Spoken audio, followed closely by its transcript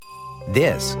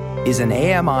This is an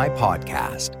AMI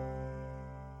podcast.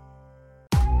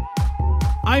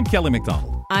 I'm Kelly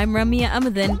McDonald. I'm Ramya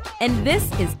Amadin, and this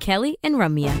is Kelly and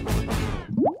Ramya.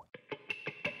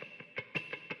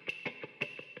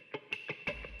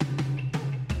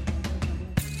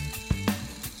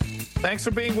 Thanks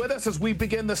for being with us as we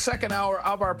begin the second hour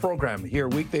of our program here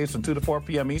weekdays from 2 to 4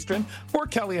 p.m. Eastern for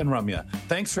Kelly and Ramya.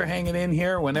 Thanks for hanging in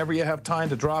here. Whenever you have time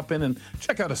to drop in and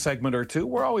check out a segment or two,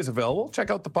 we're always available. Check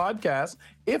out the podcast.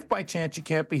 If by chance you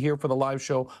can't be here for the live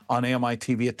show on AMI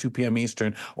TV at 2 p.m.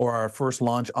 Eastern or our first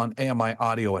launch on AMI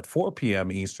Audio at 4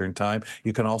 p.m. Eastern time,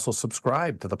 you can also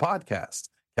subscribe to the podcast.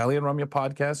 Kelly and Ramya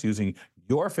podcast using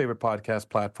your favorite podcast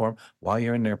platform. While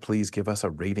you're in there, please give us a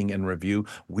rating and review.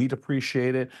 We'd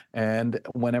appreciate it. And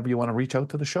whenever you want to reach out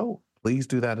to the show, please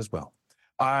do that as well.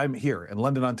 I'm here in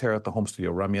London, Ontario at the home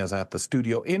studio. Ramya's at the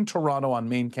studio in Toronto on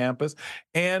main campus.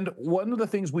 And one of the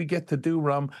things we get to do,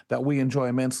 Ram, that we enjoy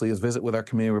immensely is visit with our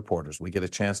community reporters. We get a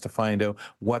chance to find out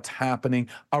what's happening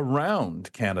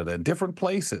around Canada in different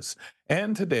places.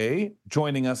 And today,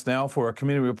 joining us now for a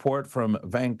community report from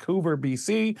Vancouver,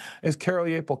 BC, is Carol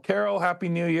Yaple. Carol, Happy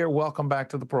New Year. Welcome back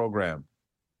to the program.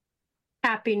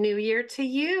 Happy New Year to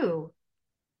you.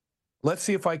 Let's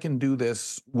see if I can do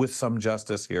this with some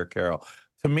justice here, Carol.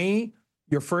 To me,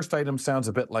 your first item sounds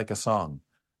a bit like a song.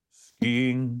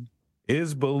 Skiing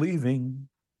is believing.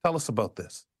 Tell us about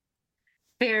this.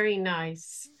 Very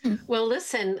nice. Well,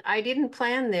 listen, I didn't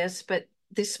plan this, but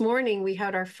this morning we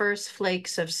had our first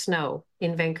flakes of snow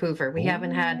in Vancouver. We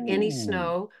haven't had any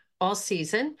snow all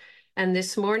season. And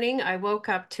this morning I woke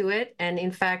up to it. And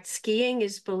in fact, skiing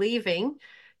is believing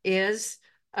is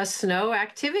a snow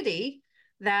activity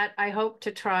that I hope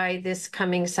to try this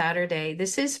coming Saturday.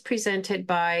 This is presented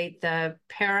by the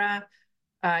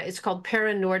it's called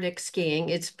Para-Nordic Skiing.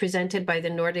 It's presented by the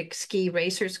Nordic Ski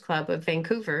Racers Club of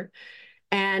Vancouver.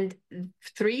 And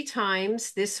 3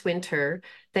 times this winter,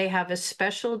 they have a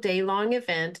special day-long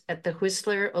event at the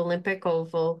Whistler Olympic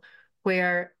Oval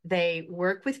where they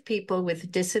work with people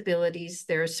with disabilities.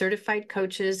 There are certified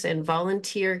coaches and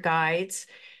volunteer guides,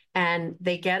 and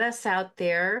they get us out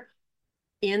there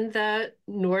in the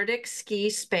Nordic ski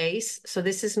space. So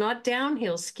this is not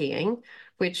downhill skiing,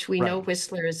 which we know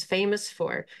Whistler is famous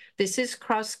for. This is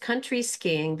cross-country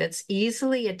skiing that's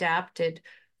easily adapted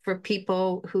for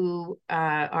people who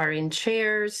are in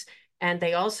chairs. And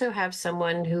they also have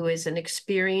someone who is an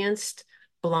experienced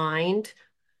blind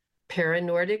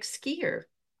para-Nordic skier.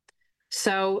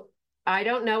 So I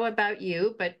don't know about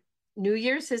you, but New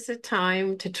Year's is a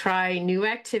time to try new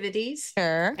activities.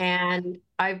 Sure. And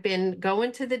I've been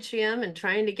going to the gym and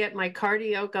trying to get my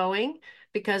cardio going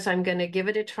because I'm going to give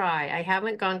it a try. I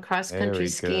haven't gone cross-country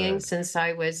skiing since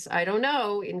I was, I don't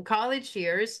know, in college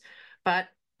years, but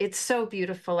it's so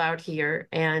beautiful out here.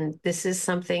 And this is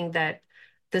something that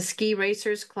the Ski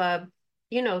Racers Club,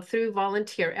 you know, through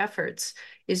volunteer efforts,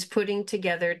 is putting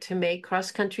together to make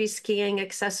cross-country skiing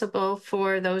accessible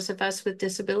for those of us with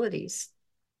disabilities.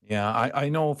 Yeah, I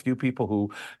know a few people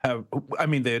who have, I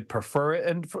mean, they'd prefer it,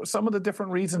 and for some of the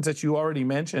different reasons that you already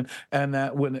mentioned, and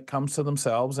that when it comes to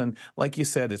themselves, and like you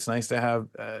said, it's nice to have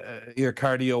your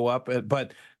cardio up,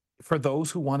 but for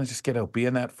those who want to just get out, be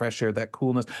in that fresh air, that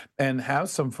coolness, and have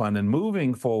some fun and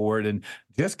moving forward and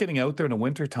just getting out there in the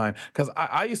wintertime, because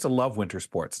I used to love winter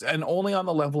sports, and only on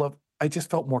the level of I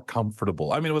just felt more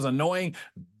comfortable. I mean, it was annoying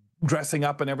dressing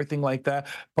up and everything like that,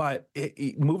 but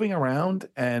moving around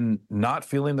and not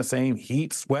feeling the same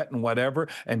heat, sweat, and whatever,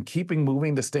 and keeping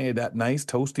moving to stay that nice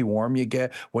toasty warm you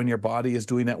get when your body is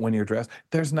doing that when you're dressed,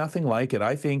 there's nothing like it.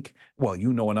 I think, well,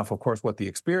 you know enough, of course, what the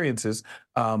experience is,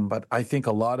 but I think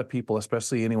a lot of people,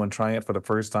 especially anyone trying it for the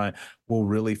first time, will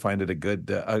really find it a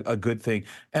good thing.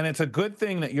 And it's a good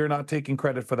thing that you're not taking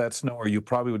credit for that snow, or you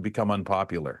probably would become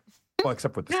unpopular. Well,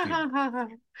 except with the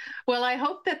skiing. Well, I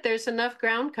hope that there's enough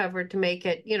ground cover to make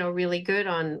it, you know, really good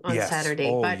on Saturday.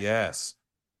 Oh, but yes.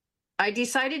 I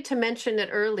decided to mention it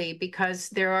early because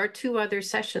there are 2 other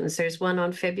sessions. There's one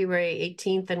on February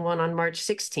 18th and one on March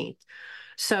 16th.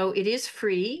 So it is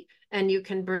free, and you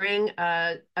can bring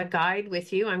a guide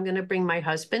with you. I'm going to bring my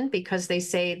husband because they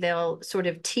say they'll sort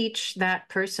of teach that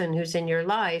person who's in your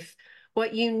life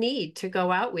what you need to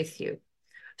go out with you.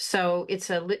 So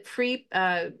it's a free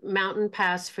mountain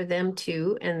pass for them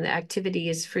too, and the activity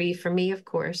is free for me, of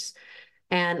course.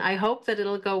 And I hope that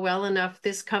it'll go well enough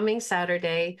this coming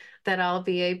Saturday that I'll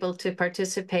be able to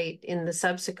participate in the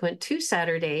subsequent 2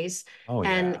 Saturdays,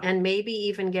 and maybe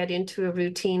even get into a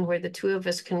routine where the 2 of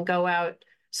us can go out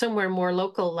somewhere more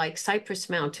local, like Cypress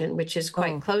Mountain, which is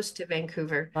quite close to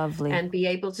Vancouver, Lovely. and be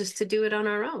able just to do it on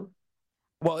our own.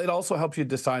 Well, it also helps you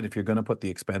decide if you're going to put the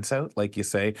expense out, like you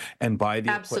say, and buy the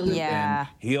equipment. Absolutely. And Yeah.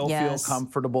 he'll feel Yes.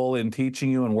 comfortable in teaching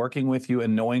you and working with you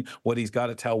and knowing what he's got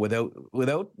to tell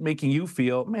without making you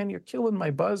feel, man, you're killing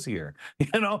my buzz here.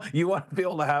 You want to be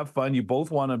able to have fun. You both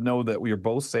want to know that we're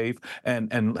both safe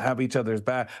and have each other's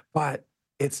back. But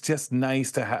it's just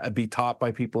nice to be taught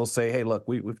by people. Say, hey, look,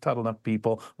 we've taught enough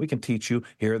people. We can teach you.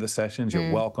 Here are the sessions.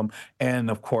 You're welcome.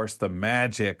 And of course, the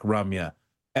magic, Ramya.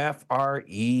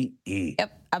 FREE.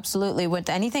 Yep, absolutely. With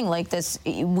anything like this,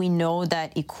 we know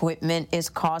that equipment is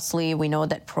costly. We know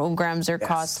that programs are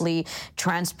costly.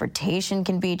 Transportation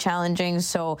can be challenging.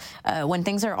 So when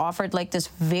things are offered like this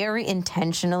very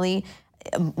intentionally,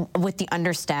 with the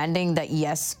understanding that,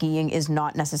 yes, skiing is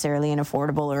not necessarily an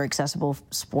affordable or accessible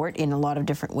sport in a lot of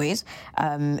different ways,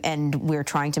 and we're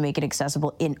trying to make it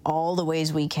accessible in all the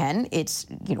ways we can, it's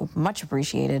much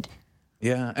appreciated.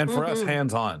 Yeah, and for us,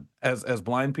 hands-on. As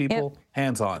blind people,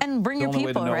 hands-on. And bring your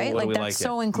people, right? Like, that's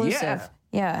so inclusive.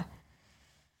 Yeah.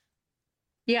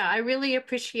 Yeah, I really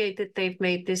appreciate that they've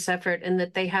made this effort and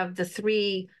that they have the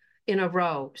 3 in a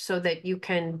row so that you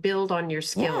can build on your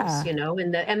skills,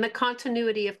 and the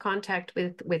continuity of contact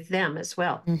with them as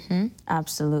well.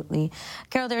 Absolutely.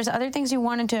 Carol, there's other things you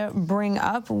wanted to bring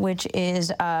up, which is,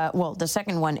 the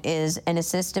second one is an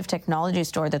assistive technology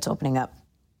store that's opening up.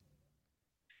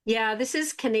 Yeah, this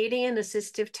is Canadian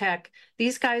Assistive Tech.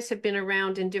 These guys have been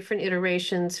around in different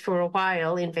iterations for a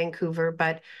while in Vancouver,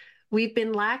 but we've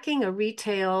been lacking a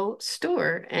retail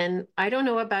store. And I don't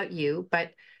know about you,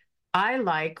 but I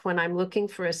like, when I'm looking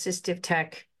for assistive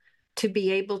tech, to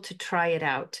be able to try it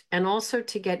out and also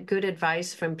to get good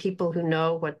advice from people who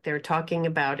know what they're talking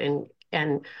about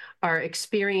and are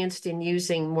experienced in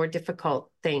using more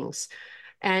difficult things.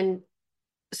 And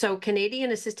so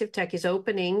Canadian Assistive Tech is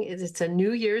opening. It's a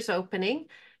New Year's opening,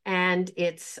 and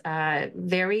it's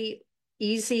very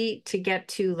easy to get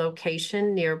to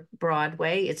location near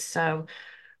Broadway. It's on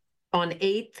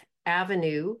 8th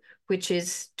Avenue, which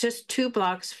is just 2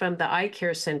 blocks from the eye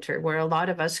care center, where a lot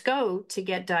of us go to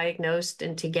get diagnosed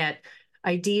and to get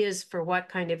ideas for what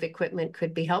kind of equipment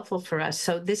could be helpful for us.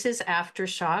 So this is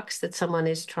Aftershocks that someone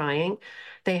is trying.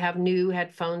 They have new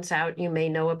headphones out. You may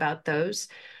know about those.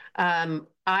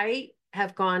 I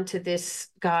have gone to this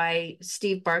guy,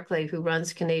 Steve Barclay, who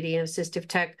runs Canadian Assistive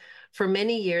Tech, for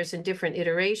many years in different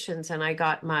iterations. And I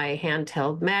got my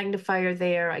handheld magnifier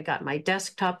there. I got my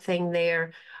desktop thing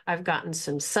there. I've gotten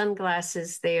some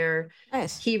sunglasses there.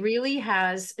 Nice. He really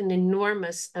has an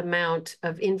enormous amount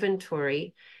of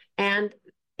inventory and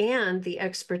the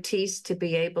expertise to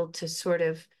be able to sort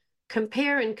of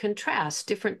compare and contrast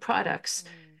different products.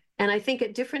 And I think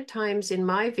at different times in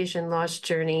my vision loss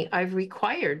journey, I've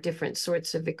required different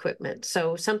sorts of equipment.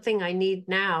 So something I need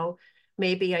now,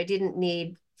 maybe I didn't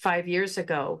need 5 years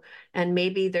ago. And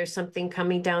maybe there's something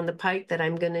coming down the pike that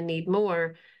I'm going to need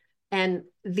more. And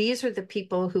these are the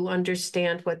people who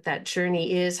understand what that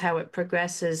journey is, how it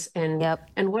progresses, and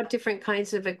what different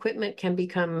kinds of equipment can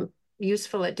become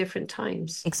useful at different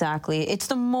times. Exactly. It's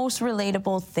the most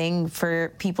relatable thing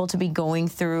for people to be going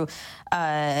through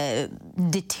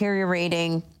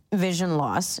deteriorating vision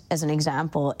loss, as an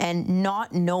example, and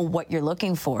not know what you're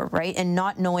looking for, right? And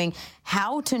not knowing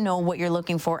how to know what you're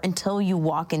looking for until you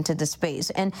walk into the space.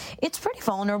 And it's pretty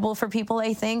vulnerable for people,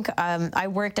 I think. I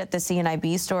worked at the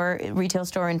CNIB retail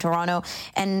store in Toronto,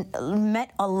 and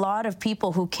met a lot of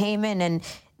people who came in and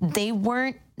they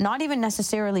weren't not even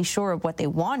necessarily sure of what they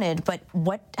wanted, but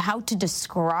how to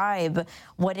describe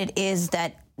what it is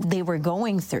that they were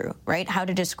going through, right? How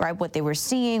to describe what they were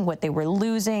seeing, what they were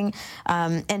losing.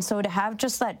 And so to have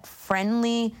just that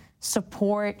friendly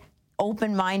support,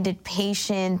 open-minded,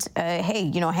 patient,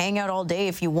 hey, hang out all day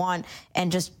if you want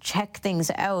and just check things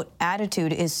out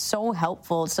attitude is so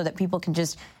helpful so that people can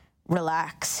just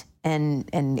relax and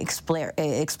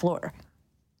explore.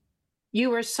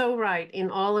 You are so right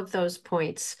in all of those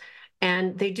points.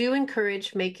 And they do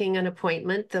encourage making an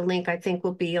appointment. The link, I think,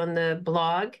 will be on the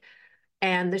blog.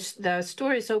 And the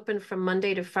store is open from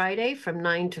Monday to Friday from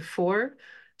 9 to 4.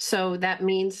 So that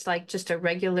means like just a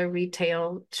regular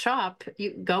retail shop,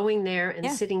 you going there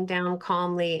and sitting down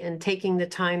calmly and taking the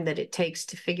time that it takes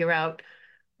to figure out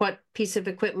what piece of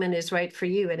equipment is right for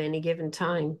you at any given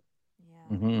time.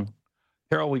 Yeah. Mm-hmm.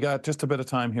 Carol, we got just a bit of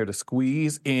time here to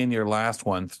squeeze in your last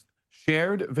one.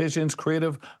 Shared Visions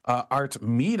Creative Arts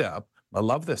Meetup. I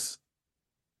love this.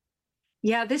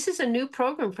 Yeah, this is a new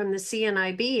program from the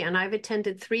CNIB, and I've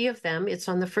attended 3 of them. It's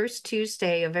on the first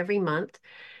Tuesday of every month,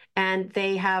 and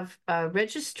they have a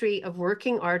registry of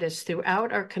working artists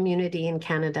throughout our community in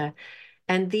Canada.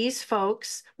 And these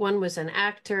folks, one was an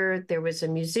actor, there was a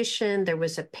musician, there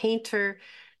was a painter.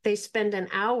 they spend an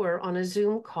hour on a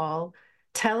Zoom call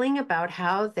telling about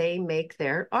how they make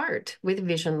their art with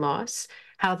vision loss,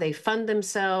 how they fund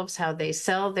themselves, how they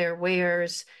sell their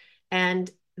wares. And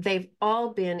they've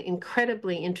all been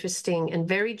incredibly interesting and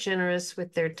very generous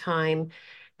with their time.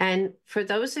 And for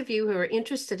those of you who are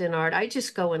interested in art, I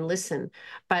just go and listen.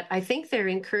 But I think they're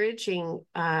encouraging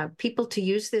people to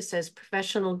use this as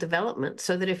professional development,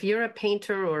 so that if you're a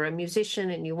painter or a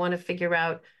musician and you want to figure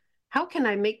out, how can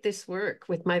I make this work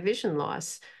with my vision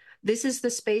loss? This is the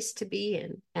space to be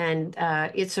in. And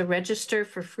it's a register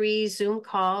for free Zoom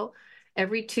call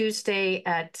every Tuesday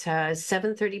at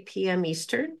 7:30 p.m.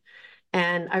 Eastern.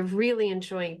 And I'm really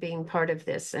enjoying being part of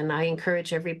this. And I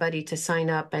encourage everybody to sign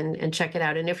up and check it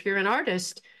out. And if you're an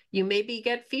artist, you maybe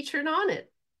get featured on it.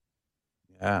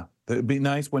 Yeah, it'd be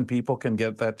nice when people can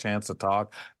get that chance to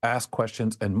talk, ask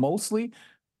questions, and mostly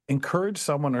encourage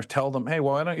someone or tell them, hey,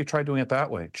 well, why don't you try doing it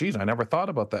that way? Geez, I never thought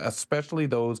about that, especially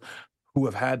those who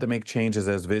have had to make changes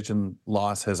as vision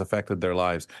loss has affected their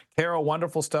lives. Carol,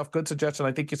 wonderful stuff. Good suggestion.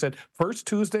 I think you said first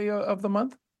Tuesday of the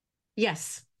month?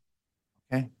 Yes.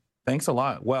 Okay. Thanks a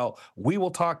lot. Well, we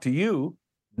will talk to you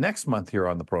next month here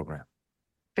on the program.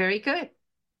 Very good.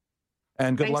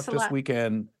 And good Thanks luck this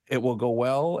weekend. It will go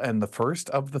well, and the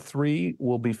first of the 3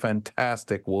 will be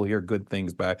fantastic. We'll hear good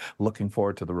things back. Looking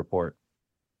forward to the report.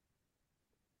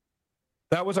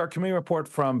 That was our community report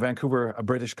from Vancouver,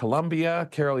 British Columbia.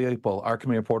 Carol Yaple, our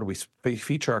community reporter. We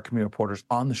feature our community reporters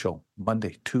on the show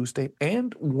Monday, Tuesday,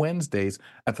 and Wednesdays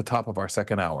at the top of our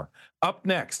second hour. Up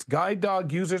next, Guide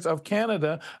Dog Users of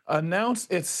Canada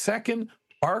announced its second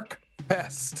Bark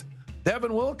Fest.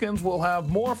 Devin Wilkins will have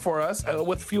more for us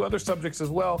with a few other subjects as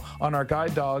well on our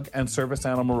Guide Dog and Service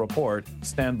Animal Report.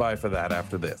 Stand by for that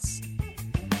after this.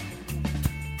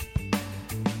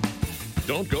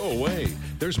 Don't go away.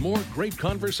 There's more great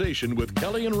conversation with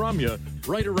Kelly and Ramya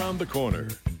right around the corner.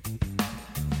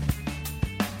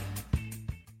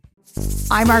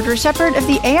 I'm Margaret Shepard of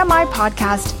the AMI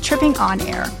podcast, Tripping on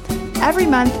Air. Every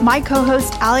month, my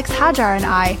co-host Alex Hajar and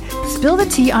I spill the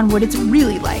tea on what it's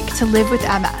really like to live with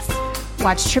MS.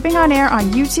 Watch Tripping on Air on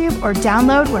YouTube or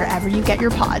download wherever you get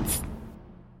your pods.